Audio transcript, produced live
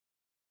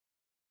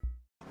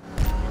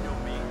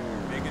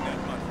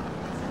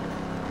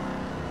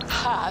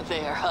Hi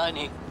there,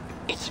 honey.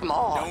 It's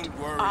Maud. Don't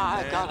worry,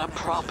 I man. got a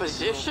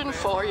proposition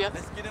for you,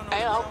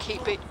 and I'll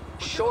keep it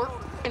short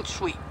and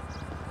sweet.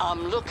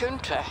 I'm looking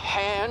to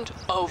hand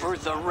over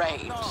the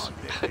reins,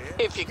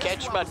 if you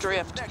catch my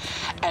drift,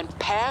 and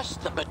pass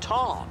the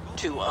baton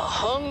to a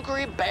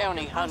hungry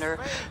bounty hunter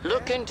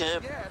looking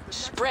to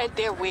spread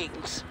their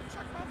wings.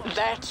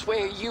 That's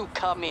where you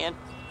come in.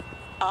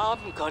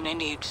 I'm gonna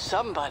need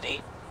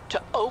somebody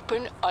to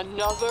open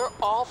another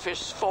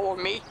office for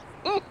me.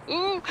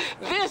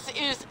 This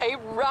is a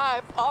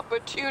ripe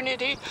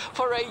opportunity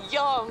for a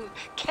young,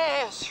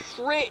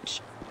 cash-rich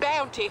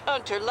bounty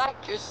hunter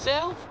like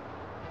yourself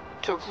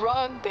to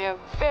run their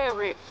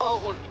very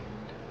own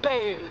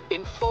bail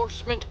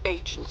enforcement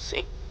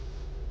agency.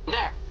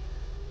 Now,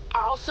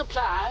 I'll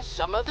supply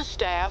some of the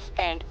staff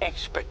and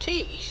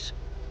expertise.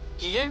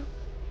 You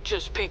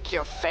just pick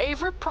your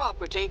favorite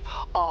property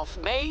off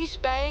Maze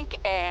Bank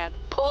and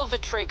pull the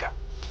trigger.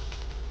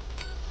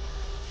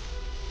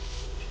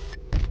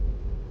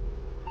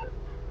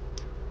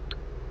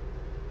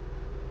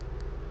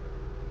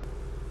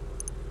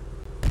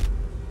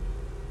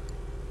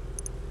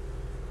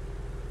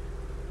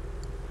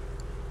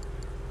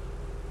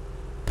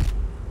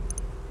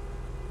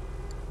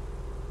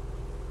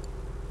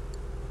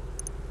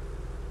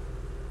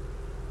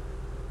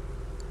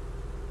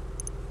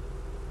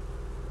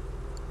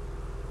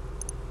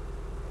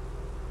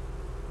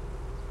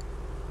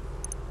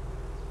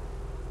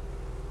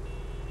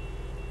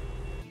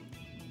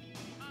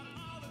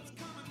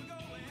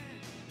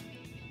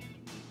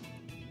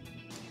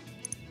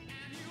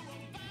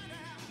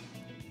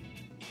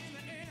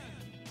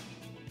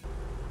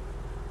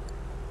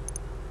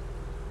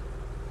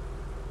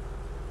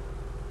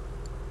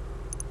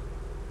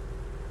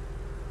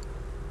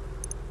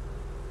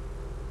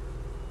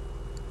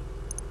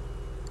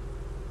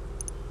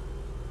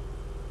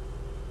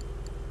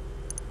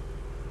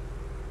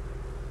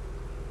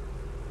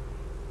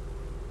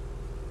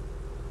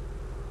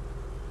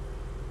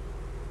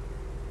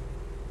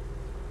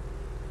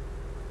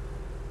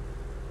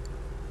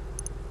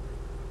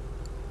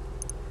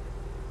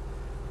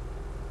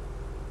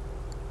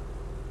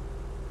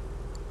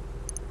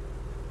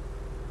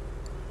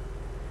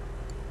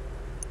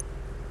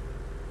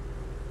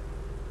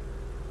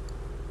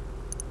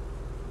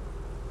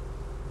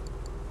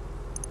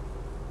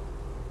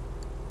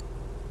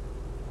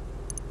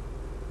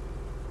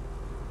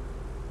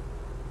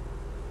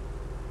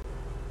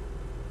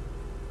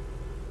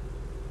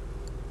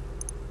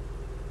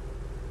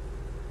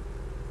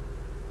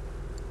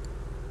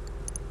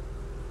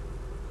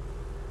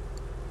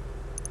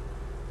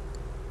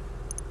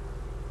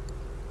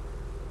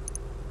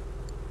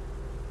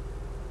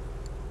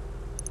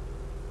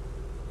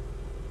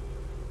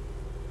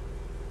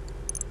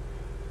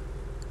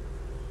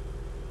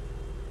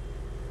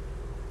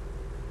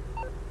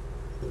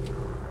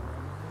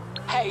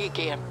 Hey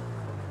again.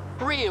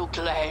 Real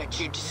glad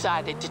you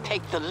decided to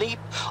take the leap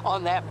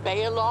on that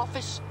bail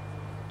office.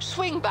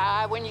 Swing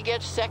by when you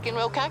get a second,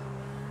 okay?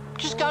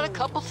 Just got a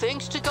couple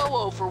things to go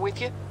over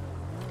with you.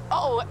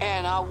 Oh,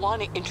 and I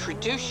want to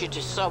introduce you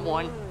to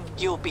someone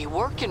you'll be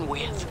working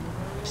with.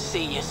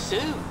 See you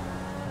soon.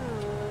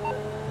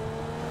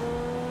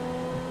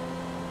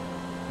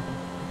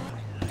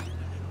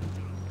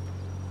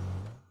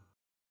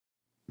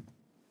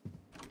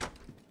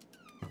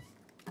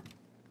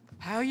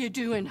 How you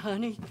doing,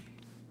 honey?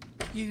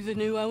 You the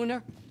new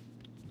owner?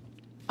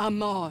 I'm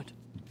Maud.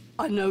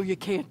 I know you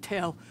can't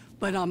tell,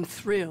 but I'm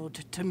thrilled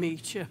to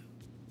meet you.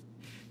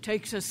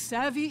 Takes a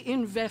savvy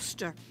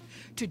investor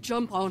to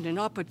jump on an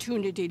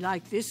opportunity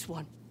like this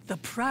one. The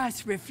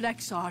price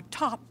reflects our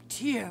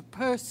top-tier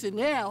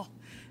personnel.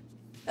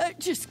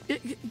 Just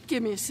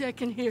give me a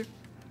second here.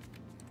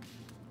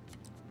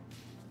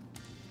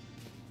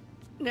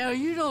 Now,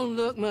 you don't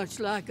look much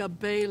like a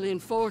bail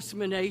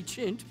enforcement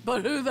agent,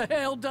 but who the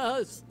hell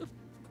does?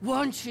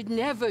 One should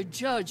never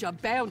judge a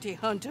bounty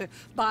hunter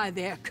by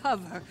their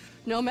cover,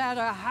 no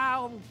matter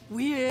how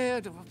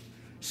weird or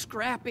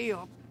scrappy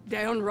or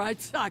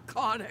downright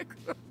psychotic.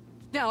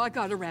 Now, I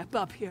gotta wrap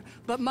up here,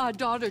 but my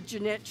daughter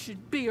Jeanette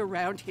should be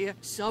around here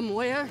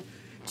somewhere.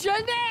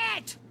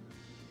 Jeanette!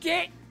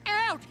 Get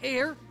out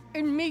here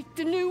and meet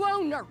the new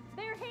owner.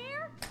 They're here?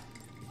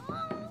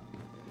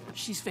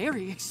 She's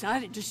very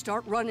excited to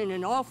start running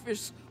an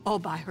office all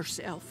by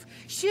herself.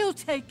 She'll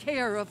take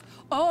care of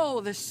all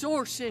the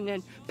sourcing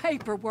and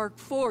paperwork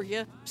for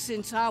you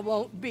since I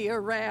won't be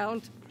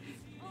around.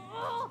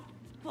 Oh,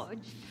 fudge.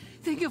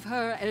 Think of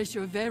her as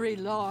your very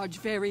large,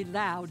 very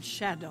loud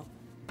shadow.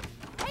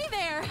 Hey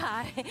there,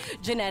 hi.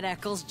 Jeanette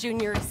Eccles,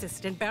 Junior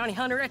Assistant Bounty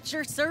Hunter at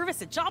your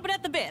service and chomping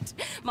at the bit.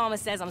 Mama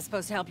says I'm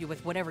supposed to help you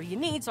with whatever you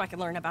need so I can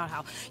learn about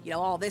how,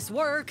 all this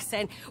works.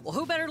 And, well,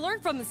 who better to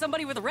learn from than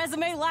somebody with a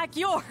resume like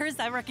yours?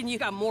 I reckon you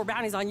got more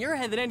bounties on your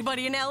head than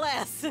anybody in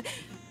LS.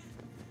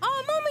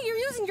 Oh, Mama, you're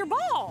using your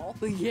ball.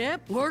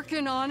 Yep,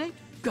 working on it.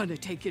 Gonna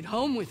take it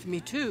home with me,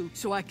 too,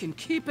 so I can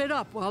keep it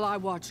up while I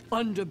watch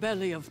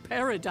Underbelly of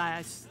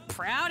Paradise.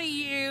 Proud of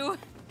you.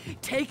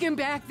 Take him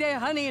back there,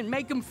 honey, and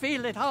make him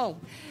feel at home.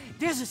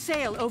 There's a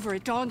sale over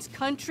at Dawn's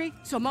Country,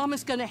 so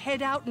Mama's gonna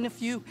head out in a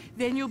few,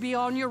 then you'll be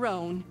on your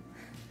own.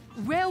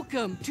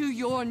 Welcome to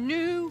your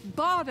new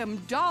Bottom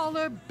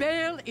Dollar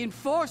Bail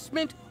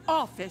Enforcement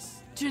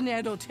Office.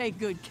 Jeanette'll take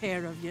good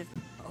care of you.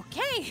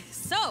 Okay,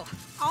 so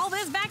all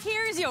this back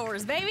here is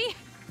yours, baby.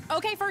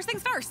 Okay, first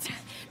things first.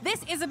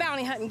 This is a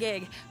bounty hunting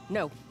gig.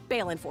 No,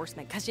 bail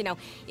enforcement, because, you know,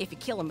 if you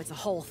kill him, it's a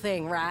whole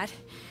thing, right?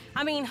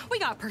 I mean, we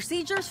got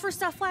procedures for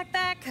stuff like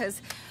that,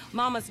 because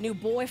Mama's new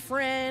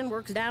boyfriend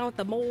works down at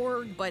the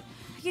morgue, but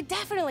you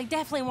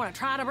definitely want to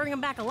try to bring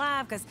him back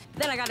alive, because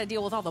then I got to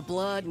deal with all the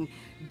blood and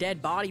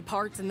dead body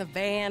parts in the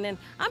van, and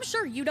I'm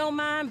sure you don't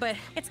mind, but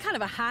it's kind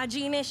of a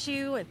hygiene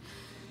issue,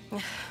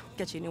 and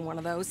get you a new one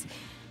of those.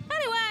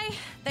 Anyway,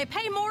 they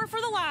pay more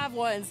for the live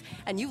ones,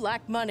 and you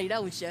like money,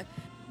 don't you?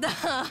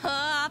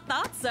 I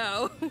thought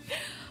so.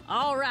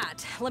 All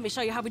right, let me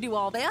show you how we do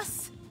all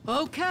this.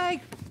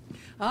 Okay,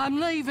 I'm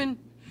leaving.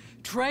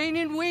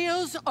 Training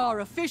wheels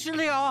are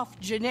officially off,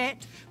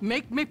 Jeanette.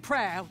 Make me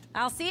proud.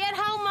 I'll see you at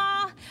home,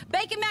 Ma.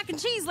 Bacon, mac, and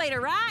cheese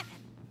later, right?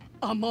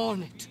 I'm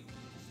on it.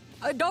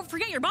 Don't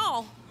forget your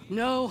ball.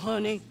 No,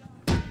 honey.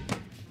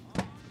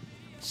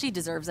 She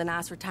deserves a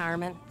nice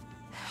retirement.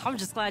 I'm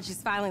just glad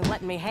she's finally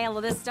letting me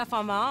handle this stuff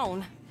on my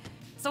own.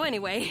 So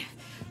anyway,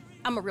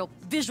 I'm a real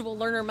visual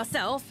learner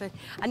myself, and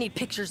I need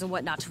pictures and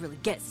whatnot to really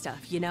get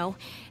stuff, you know?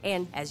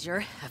 And as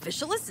your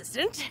official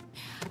assistant,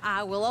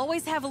 I will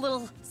always have a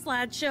little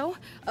slideshow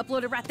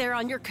uploaded right there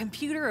on your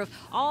computer of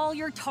all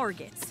your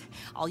targets.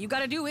 All you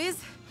gotta do is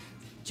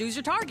choose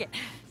your target.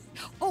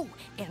 Oh,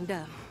 and,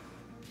 I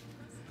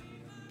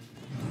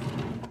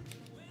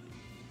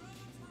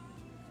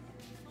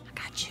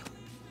got you.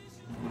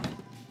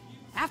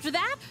 After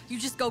that, you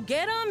just go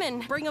get them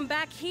and bring them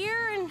back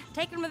here and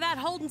take them to that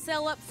holding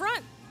cell up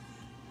front.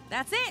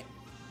 That's it.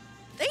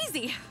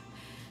 Easy.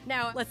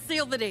 Now, let's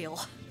seal the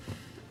deal.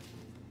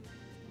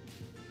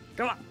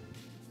 Come on.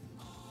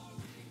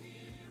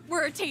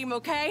 We're a team,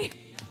 okay?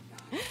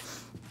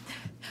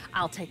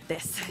 I'll take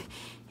this.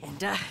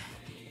 And,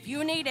 if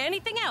you need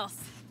anything else,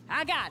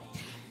 I got it.